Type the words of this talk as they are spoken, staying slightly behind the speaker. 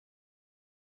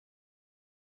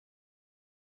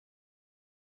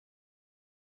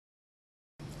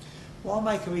Why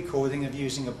make a recording of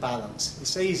using a balance?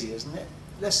 It's easy, isn't it?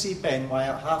 Let's see Ben weigh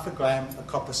out 1/2 gram of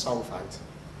copper sulphate.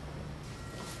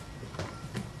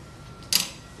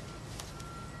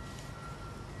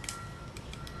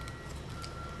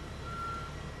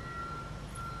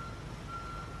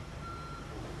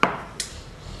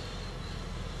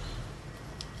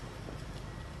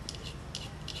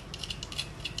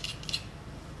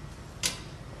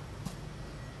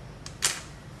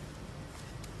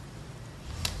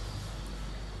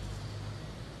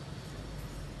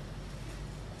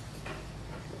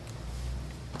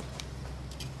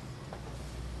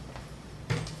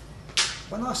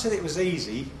 When I said it was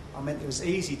easy, I meant it was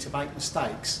easy to make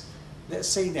mistakes. Let's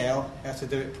see now how to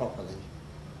do it properly.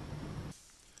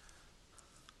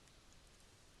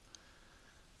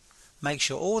 Make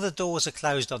sure all the doors are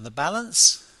closed on the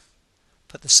balance.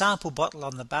 Put the sample bottle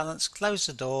on the balance, close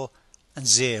the door and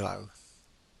 0.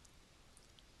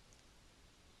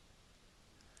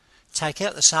 Take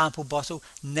out the sample bottle,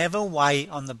 never weigh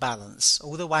on the balance.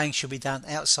 All the weighing should be done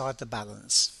outside the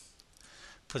balance.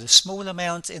 Put a small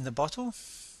amount in the bottle,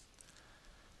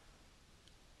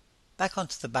 back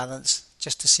onto the balance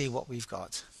just to see what we've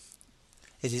got.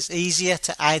 It is easier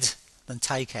to add than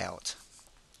take out.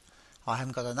 I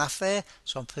haven't got enough there,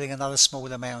 so I'm putting another small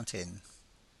amount in.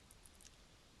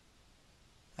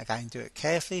 Again, do it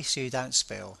carefully so you don't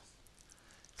spill.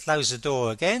 Close the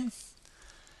door again.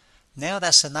 Now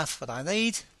that's enough what I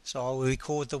need, so I will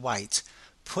record the weight.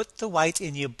 Put the weight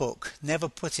in your book. Never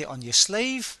put it on your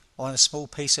sleeve or on a small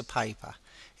piece of paper.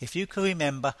 If you can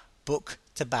remember, book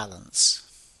to balance.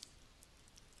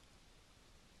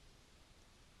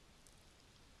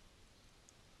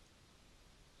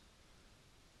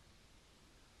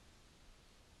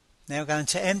 Now going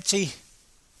to empty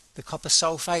the copper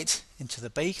sulphate into the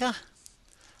beaker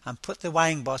and put the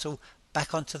weighing bottle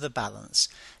back onto the balance.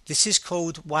 This is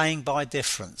called weighing by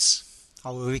difference.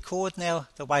 I will record now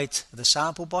the weight of the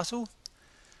sample bottle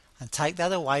and take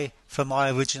that away from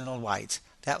my original weight.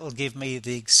 That will give me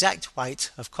the exact weight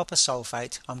of copper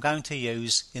sulphate I'm going to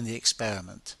use in the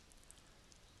experiment.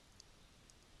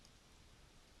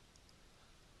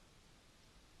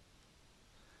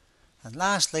 And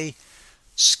lastly,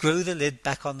 screw the lid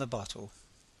back on the bottle.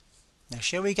 Now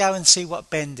shall we go and see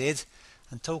what Ben did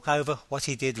and talk over what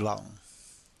he did wrong?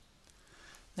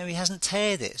 Now he hasn't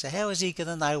tared it, so how is he going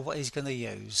to know what he's going to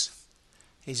use?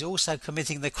 He's also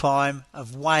committing the crime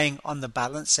of weighing on the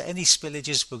balance, so any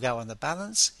spillages will go on the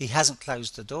balance. He hasn't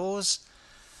closed the doors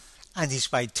and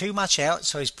he's weighed too much out,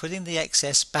 so he's putting the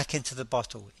excess back into the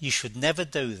bottle. You should never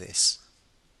do this.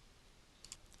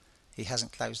 He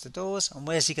hasn't closed the doors, and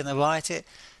where's he going to write it?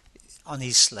 On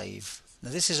his sleeve. Now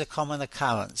this is a common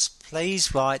occurrence.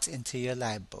 Please write into your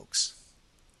lab books.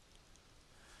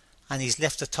 And he's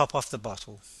left the top off the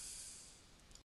bottle.